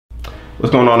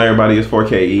What's going on, everybody? It's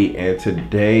 4KE, and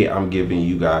today I'm giving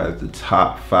you guys the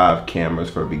top 5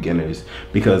 cameras for beginners,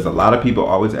 because a lot of people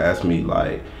always ask me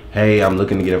like, hey, I'm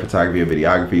looking to get into photography or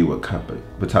videography, what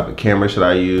type of camera should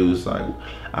I use? Like,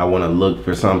 I want to look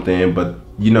for something, but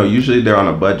you know, usually they're on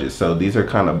a budget, so these are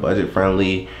kind of budget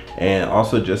friendly and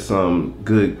also just some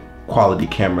good quality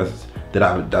cameras that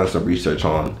I've done some research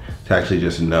on to actually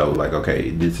just know like,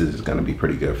 okay, this is gonna be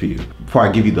pretty good for you. Before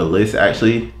I give you the list,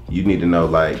 actually, you need to know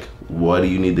like, what do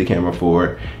you need the camera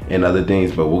for and other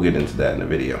things, but we'll get into that in the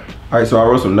video. All right, so I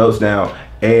wrote some notes down,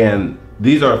 and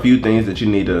these are a few things that you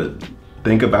need to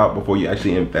think about before you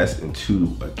actually invest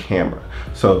into a camera.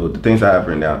 So the things I have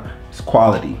written down is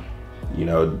quality. You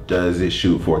know, does it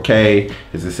shoot 4K?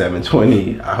 Is it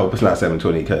 720? I hope it's not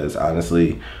 720, because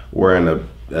honestly, we're in a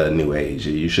new age.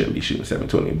 You shouldn't be shooting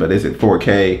 720. But is it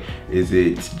 4K? Is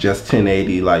it just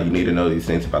 1080? Like, you need to know these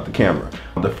things about the camera.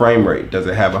 The frame rate, does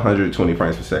it have 120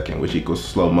 frames per second, which equals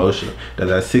slow motion? Does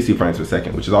it have 60 frames per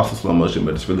second, which is also slow motion,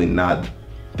 but it's really not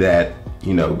that,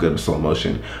 you know, good of slow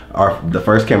motion. The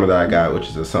first camera that I got, which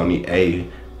is a Sony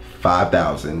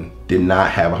A5000, did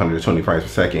not have 120 frames per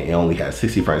second. It only had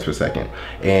 60 frames per second,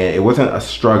 and it wasn't a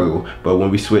struggle. But when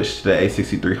we switched to the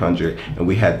A6300 and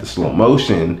we had the slow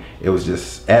motion, it was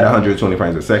just at 120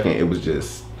 frames per second. It was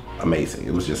just amazing.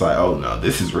 It was just like, oh no,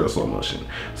 this is real slow motion.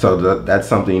 So that's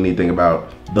something you need to think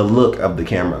about. The look of the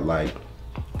camera, like,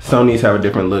 Sonys have a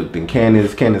different look than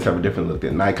Canons. Canons have a different look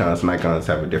than Nikons. Nikons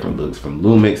have a different looks from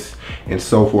Lumix, and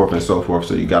so forth and so forth.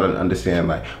 So you gotta understand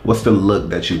like, what's the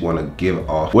look that you wanna give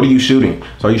off? What are you shooting?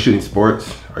 So are you shooting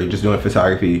sports? Are you just doing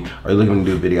photography? Are you looking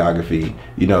to do videography?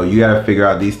 You know, you gotta figure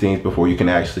out these things before you can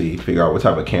actually figure out what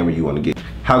type of camera you wanna get.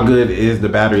 How good is the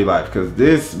battery life? Because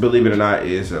this, believe it or not,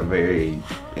 is a very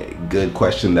good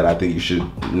question that I think you should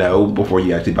know before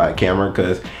you actually buy a camera,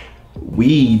 because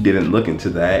we didn't look into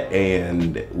that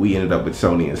and we ended up with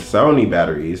Sony, and Sony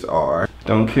batteries are,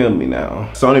 don't kill me now,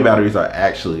 Sony batteries are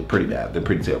actually pretty bad. They're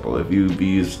pretty terrible. If you've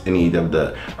used any of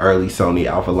the early Sony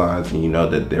Alpha lines, and you know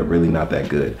that they're really not that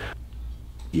good.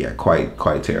 Yeah,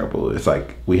 quite terrible. It's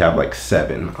like we have like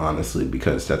 7, honestly,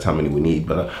 because that's how many we need.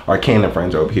 But our Canon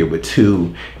friends are over here with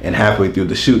 2, and halfway through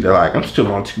the shoot they're like, I'm still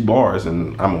on 2 bars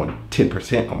and I'm on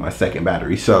 10% on my second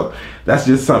battery. So that's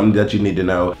just something that you need to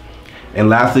know. And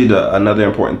lastly, another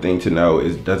important thing to know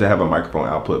is, does it have a microphone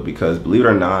output? Because believe it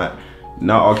or not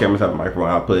all cameras have a microphone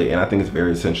output, and I think it's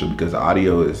very essential because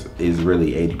audio is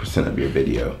really 80% of your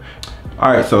video.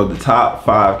 All right, so the top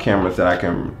 5 cameras that I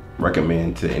can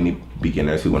recommend to any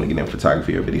beginners who want to get in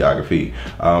photography or videography.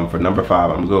 For number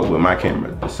 5, I'm gonna go with my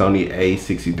camera, the Sony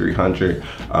A6300.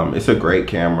 It's a great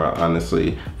camera,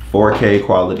 honestly. 4K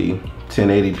quality,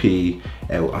 1080p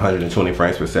at 120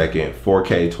 frames per second,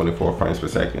 4K 24 frames per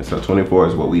second. So 24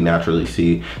 is what we naturally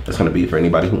see. That's gonna be for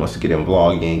anybody who wants to get in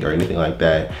vlogging or anything like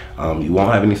that. You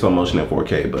won't have any slow motion in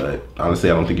 4K, but honestly,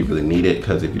 I don't think you really need it,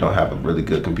 because if you don't have a really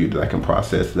good computer that can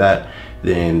process that,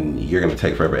 then you're gonna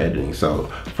take forever editing. So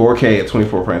 4K at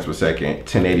 24 frames per second,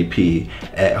 1080p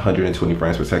at 120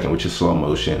 frames per second, which is slow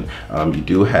motion. You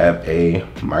do have a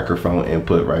microphone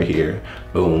input right here.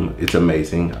 Boom, it's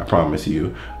amazing, I promise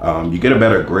you. You get a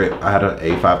better grip. I had an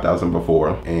A5000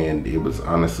 before, and it was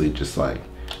honestly just like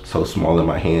so small in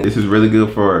my hand. This is really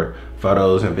good for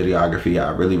photos and videography.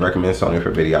 I really recommend Sony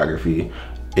for videography.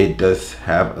 It does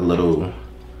have a little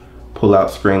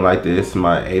pull-out screen like this.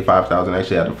 My A5000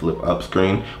 actually had a flip-up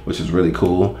screen, which is really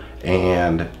cool,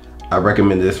 and I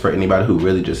recommend this for anybody who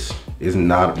really just is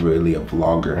not really a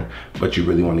vlogger, but you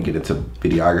really want to get into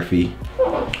videography.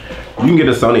 You can get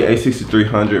a Sony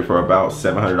A6300 for about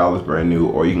 $700 brand new,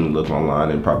 or you can look online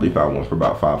and probably find one for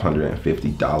about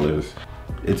 $550.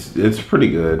 It's pretty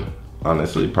good,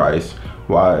 honestly, price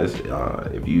wise.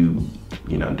 If you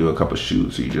know, do a couple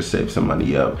shoots, or you just save some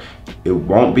money up, it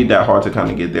won't be that hard to kind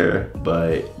of get there,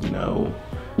 but you know,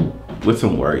 with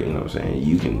some work, you know what I'm saying,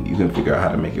 you can figure out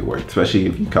how to make it work. Especially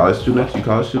if you college students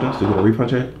do a refund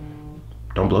check,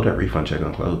 don't blow that refund check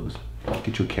on clothes.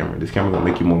 Get you a camera. This camera gonna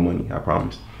make you more money, I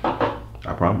promise.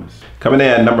 I promise. Coming in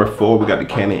at number 4, we got the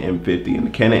Canon M50, and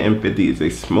the Canon M50 is a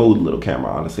smooth little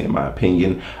camera, honestly, in my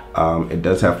opinion. It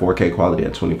does have 4K quality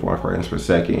at 24 frames per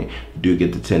second. You do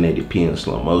get the 1080p in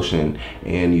slow motion,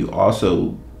 and you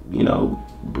also, you know,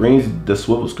 brings the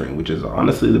swivel screen, which is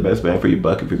honestly the best bang for your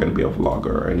buck if you're going to be a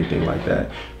vlogger or anything like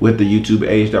that. With the YouTube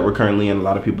age that we're currently in, a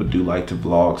lot of people do like to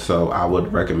vlog, so I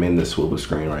would recommend the swivel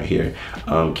screen right here.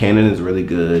 Canon is really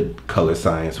good color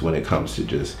science when it comes to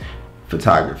just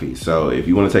photography. So if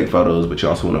you want to take photos but you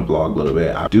also want to vlog a little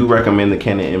bit, I do recommend the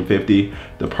Canon M50.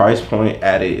 The price point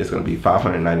at it is going to be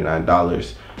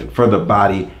 $599 for the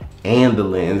body and the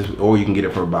lens, or you can get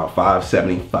it for about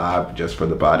 $575 just for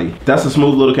the body. That's a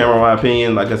smooth little camera in my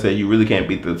opinion. Like I said, you really can't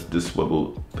beat this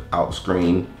swivel out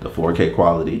screen, the 4K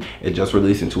quality. It just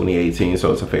released in 2018,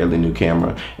 so it's a fairly new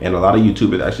camera, and a lot of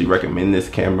YouTubers actually recommend this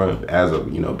camera as a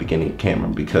beginning camera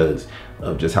because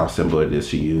of just how simple it is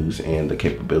to use and the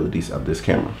capabilities of this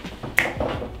camera.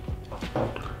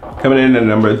 Coming in at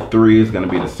number 3 is going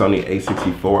to be the Sony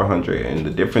a6400, and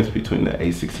the difference between the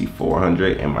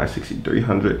a6400 and my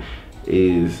 6300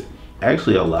 is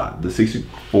actually a lot. The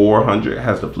 6400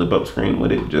 has the flip up screen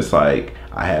with it, just like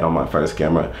I had on my first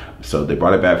camera. So they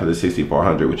brought it back for the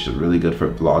 6400, which is really good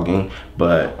for vlogging.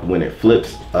 But when it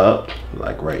flips up,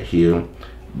 like right here,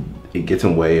 it gets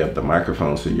in way of the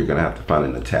microphone, so you're gonna have to find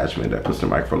an attachment that puts the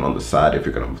microphone on the side if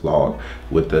you're gonna vlog.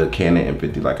 With the Canon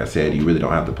M50, like I said, you really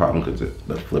don't have the problem because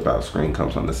the flip out screen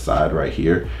comes on the side right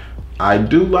here. I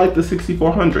do like the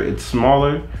 6400. It's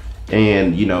smaller,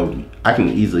 and I can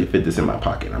easily fit this in my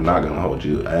pocket. I'm not gonna hold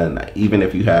you. And even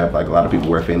if you have, like, a lot of people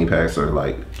wear fanny packs or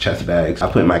like chest bags, I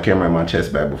put my camera in my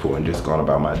chest bag before and just gone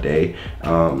about my day.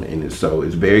 So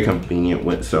it's very convenient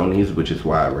with Sony's, which is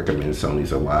why I recommend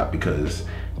Sony's a lot, because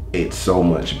it's so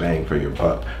much bang for your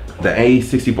buck. The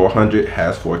A6400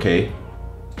 has 4K,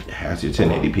 it has your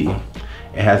 1080p.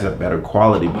 It has a better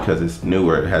quality because it's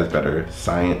newer, it has better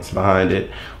science behind it.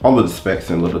 All of the specs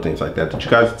and little things like that you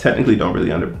guys technically don't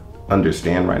really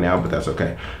understand right now, but that's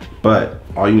okay. But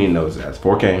all you need to know is that it's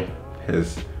 4K,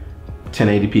 has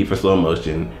 1080p for slow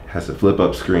motion, has a flip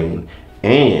up screen,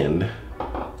 and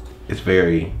it's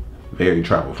very, very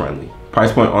travel friendly.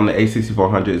 Price point on the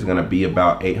a6400 is gonna be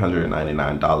about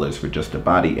 $899 for just the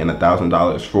body and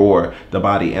 $1,000 for the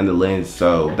body and the lens.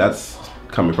 So that's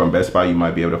coming from Best Buy. You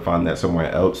might be able to find that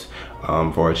somewhere else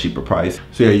for a cheaper price.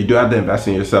 So yeah, you do have to invest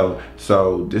in yourself.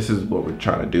 So this is what we're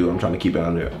trying to do. I'm trying to keep it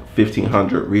under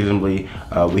 $1,500 reasonably.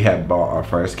 We had bought our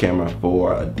first camera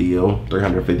for a deal,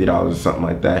 $350 or something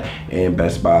like that, in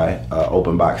Best Buy,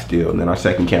 open box deal. And then our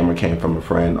second camera came from a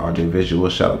friend, RJ Visual,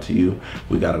 shout out to you.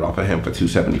 We got it off of him for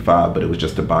 $275, but it was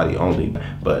just the body only.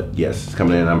 But yes,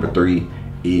 coming in at number 3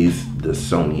 is the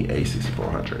Sony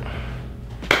a6400.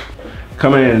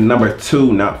 Coming in at number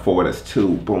 2, not 4, that's 2,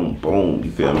 boom, boom,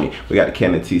 you feel me? We got the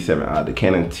Canon T7i. The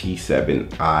Canon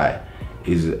T7i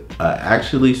is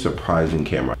actually surprising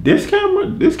camera. This camera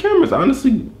is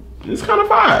honestly, it's kind of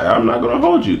fire. I'm not gonna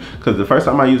hold you, because the first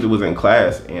time I used it was in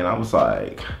class, and I was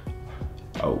like,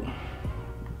 oh,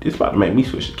 this about to make me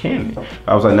switch to Canon.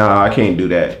 I was like, nah, I can't do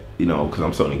that, because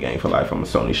I'm Sony gang for life. I'm a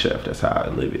Sony chef. That's how I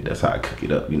live it. That's how I cook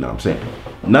it up, you know what I'm saying?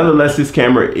 Nonetheless, this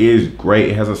camera is great.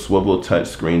 It has a swivel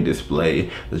touchscreen display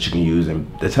that you can use, and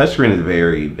the touchscreen is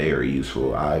very, very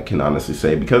useful. I can honestly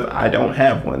say, because I don't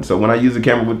have one. So when I use a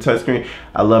camera with touchscreen,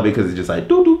 I love it because it's just like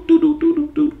doo doo doo doo doo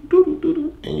doo doo doo doo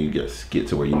doo, and you just get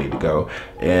to where you need to go.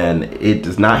 And it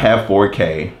does not have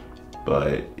 4K.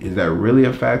 But is that really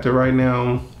a factor right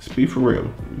now? Let's be for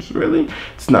real.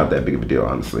 It's not that big of a deal,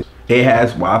 honestly. It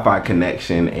has Wi-Fi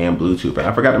connection and Bluetooth. And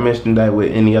I forgot to mention that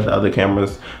with any of the other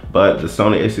cameras, but the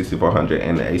Sony a6400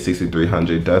 and the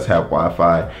a6300 does have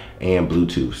Wi-Fi and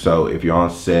Bluetooth. So if you're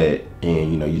on set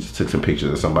and you just took some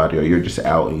pictures of somebody, or you're just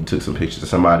out and you took some pictures of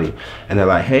somebody and they're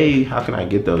like, hey, how can I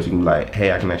get those? You can be like,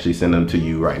 hey, I can actually send them to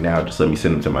you right now. Just let me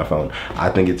send them to my phone. I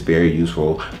think it's very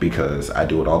useful because I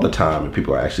do it all the time, and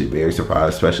people are actually very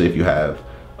surprised, especially if you have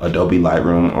Adobe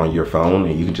Lightroom on your phone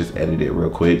and you can just edit it real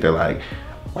quick. They're like,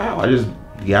 wow, I just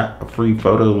got a free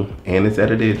photo and it's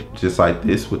edited just like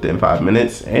this within 5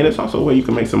 minutes. And it's also a way you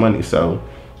can make some money, so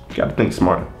you gotta think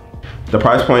smart. The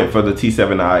price point for the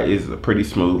T7i is a pretty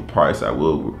smooth price. I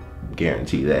will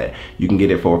guarantee that. You can get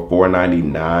it for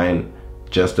 $499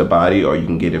 just the body, or you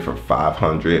can get it for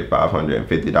 $550.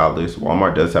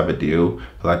 Walmart does have a deal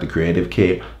for like the creative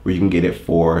kit where you can get it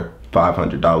for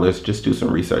 $500. Just do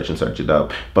some research and search it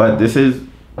up. But this is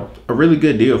a really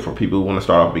good deal for people who want to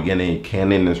start off beginning.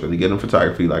 Canon is really good in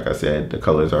photography. Like I said, the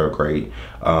colors are great.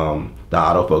 The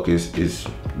autofocus is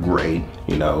great.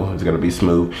 It's gonna be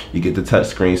smooth. You get the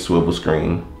touchscreen swivel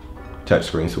screen.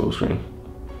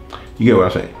 You get what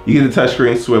I'm saying? You get the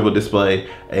touchscreen swivel display,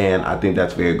 and I think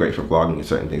that's very great for vlogging and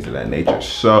certain things of that nature.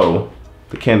 So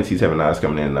the Canon T7i is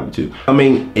coming in at number 2.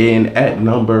 Coming in at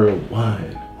number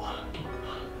 1.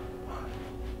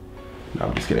 No,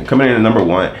 I'm just kidding. Coming in at number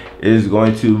 1 is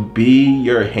going to be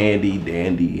your handy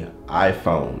dandy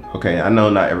iPhone. Okay, I know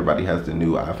not everybody has the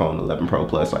new iPhone 11 Pro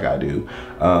Plus like I do.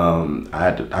 I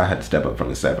had to step up from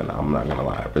the 7. I'm not gonna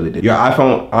lie, I really did. Your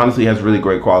iPhone honestly has really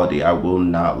great quality. I will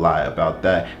not lie about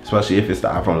that, especially if it's the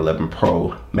iPhone 11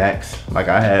 Pro Max like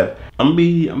I have. I'm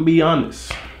gonna be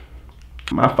honest.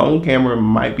 My phone camera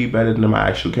might be better than my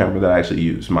actual camera that I actually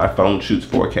use. My phone shoots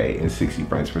 4K in 60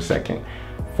 frames per second.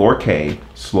 4K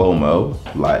slow-mo,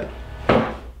 like,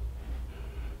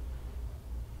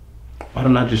 why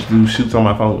don't I just do shoots on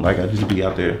my phone? Like, I just be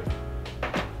out there,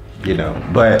 you know.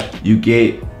 But you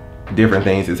get different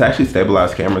things. It's actually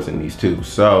stabilized cameras in these too,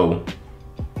 so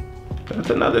that's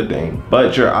another thing.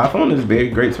 But your iPhone is very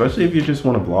great, especially if you just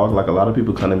want to vlog. Like, a lot of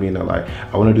people come to me and they're like,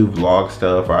 I want to do vlog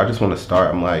stuff, or I just want to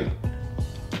start. I'm like,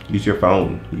 use your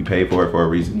phone. You pay for it for a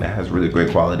reason. That has really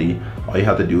great quality. All you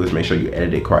have to do is make sure you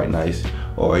edit it quite nice,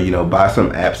 or, you know, buy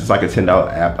some apps. It's like a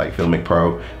 $10 app like Filmic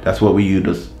Pro. That's what we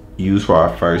use for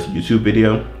our first YouTube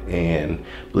video, and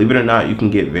believe it or not, you can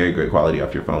get very great quality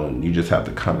off your phone. You just have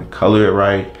to kind of color it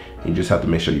right, and you just have to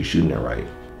make sure you're shooting it right.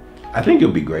 I think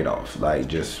you'll be great off. Like,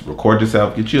 just record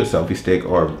yourself, get you a selfie stick,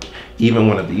 or even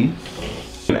one of these.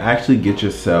 You can actually get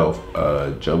yourself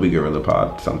a Joby Gorilla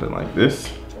Pod, something like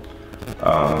this.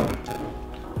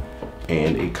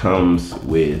 And it comes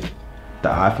with the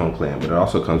iPhone clamp, but it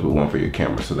also comes with one for your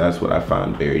camera. So that's what I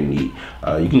find very neat.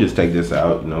 You can just take this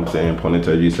out, you know what I'm saying, point it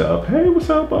to yourself, hey, what's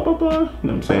up, blah, blah, blah. You know what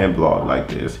I'm saying, vlog like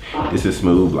this. This is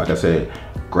smooth, like I said,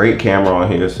 great camera on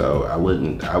here, so I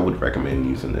would recommend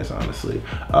using this, honestly.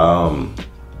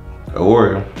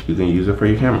 Or you can use it for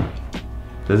your camera.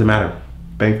 Doesn't matter,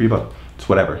 bang for your buck, it's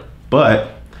whatever.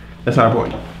 But that's not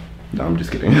important. No, I'm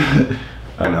just kidding.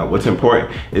 I know, what's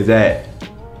important is that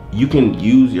you can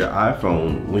use your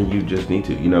iPhone when you just need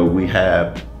to. You know, we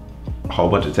have a whole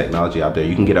bunch of technology out there.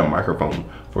 You can get a microphone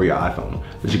for your iPhone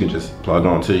that you can just plug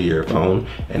onto your phone,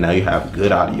 and now you have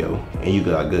good audio and you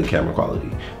got good camera quality.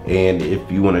 And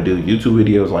if you want to do YouTube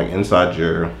videos like inside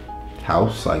your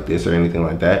house like this or anything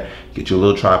like that, get you a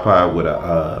little tripod with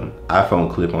a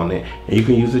iPhone clip on it, and you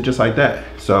can use it just like that.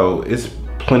 So it's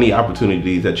plenty of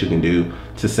opportunities that you can do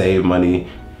to save money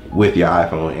with your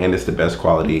iPhone, and it's the best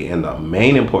quality. And the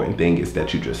main important thing is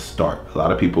that you just start. A lot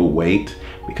of people wait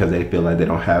because they feel like they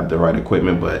don't have the right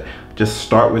equipment, but just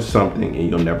start with something and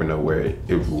you'll never know where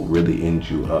it will really end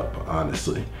you up,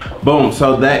 honestly. Boom,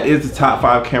 so that is the top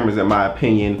 5 cameras in my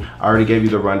opinion. I already gave you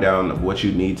the rundown of what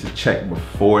you need to check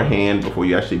beforehand before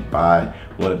you actually buy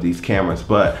one of these cameras.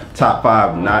 But top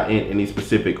 5, not in any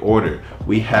specific order.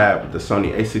 We have the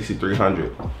Sony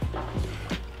a6300.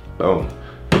 Boom.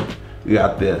 You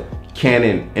got the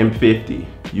Canon M50.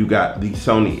 You got the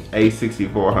Sony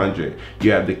a6400. You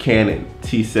have the Canon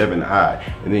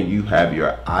T7i, and then you have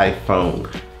your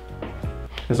iPhone.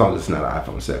 As long as it's not an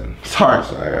iPhone 7.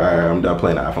 Sorry, I'm done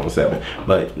playing the iPhone 7.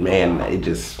 But man,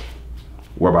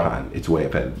 we're behind. It's way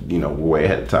ahead, you know, we're way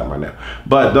ahead of time right now.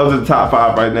 But those are the top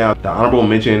 5 right now. The honorable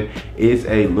mention is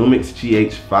a Lumix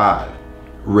GH5.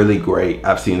 Really great.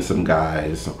 I've seen some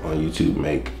guys on YouTube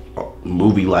make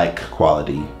movie-like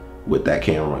quality with that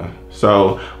camera.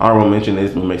 So honorable mention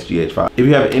is Lumix GH5. If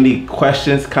you have any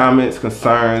questions, comments,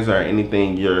 concerns, or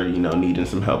anything you're needing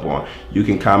some help on, you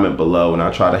can comment below and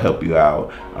I'll try to help you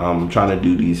out. I'm trying to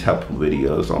do these helpful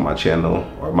videos on my channel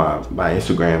or my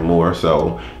Instagram more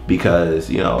so because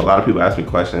a lot of people ask me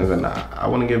questions and I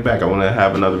want to give back. I want to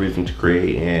have another reason to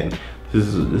create, and this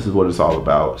is what it's all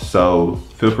about. So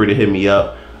feel free to hit me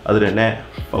up. Other than that,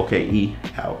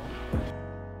 4KE out.